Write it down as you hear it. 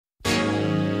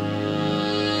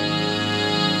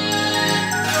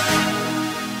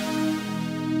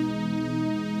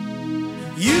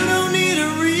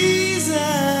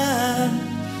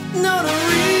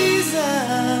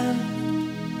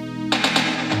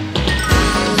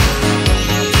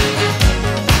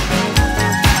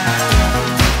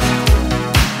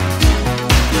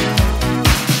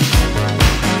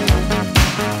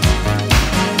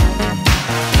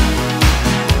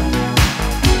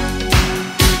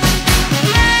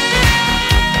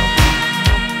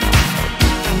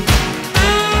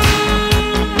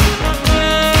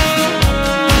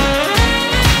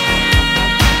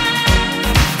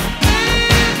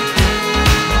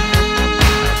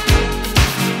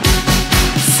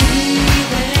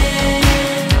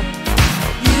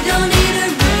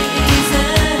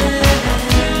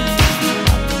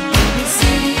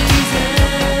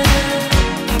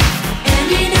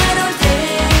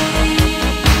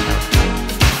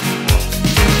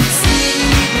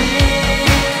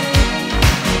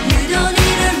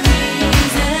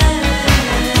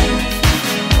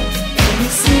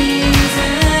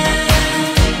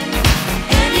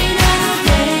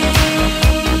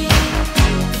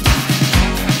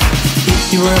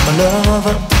You were my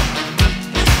lover.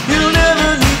 You'll never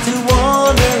need to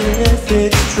wonder if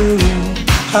it's true.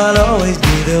 I'll always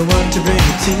be the one to bring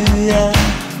it to ya.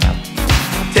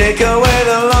 Take away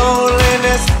the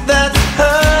loneliness that's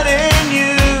hurting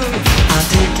you. I'll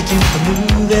take you to the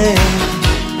movie.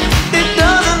 It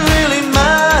doesn't really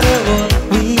matter what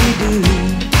we do.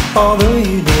 Although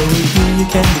you know with me you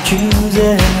can be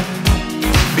choosing.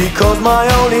 Because my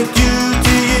only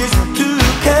duty is to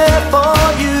care for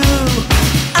you.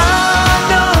 I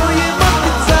know you must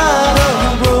be tired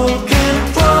of broken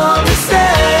promises.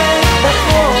 That's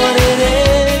what it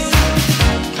is.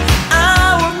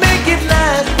 I will make it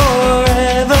last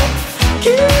forever.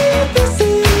 Keep this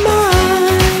in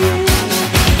mind.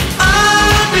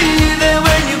 I'll be there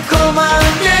when you call my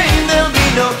name. There'll be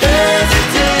no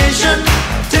hesitation.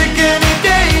 Take any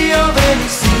day of any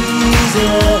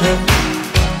season.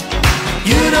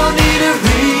 You don't need a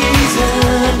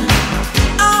reason.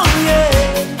 Oh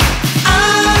yeah,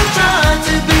 I'm trying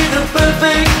to be the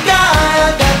perfect guy. I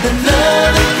got the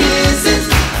love and kisses.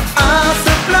 I'll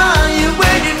supply you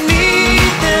when you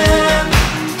need them.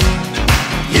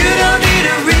 You don't need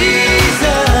a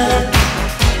reason.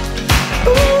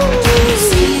 Ooh. Do you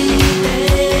see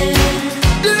it?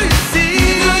 Do you see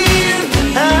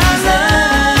it? I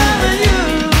love you.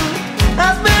 I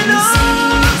spend all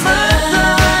my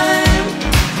time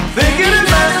thinking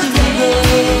about you.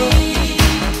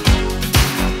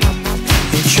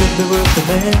 It should be worth the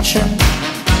mention.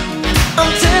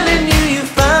 I'm telling you, you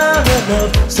found a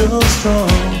love so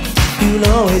strong. You'll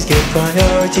always get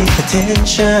priority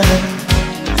attention.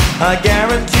 I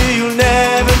guarantee you'll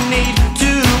never need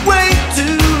to wait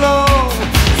too long.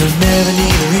 You'll never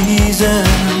need a reason.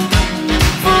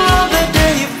 For all the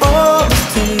day you promised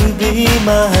to be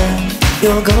mine.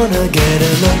 You're gonna get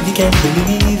a love you can't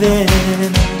believe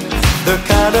in. The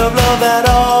kind of love that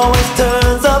always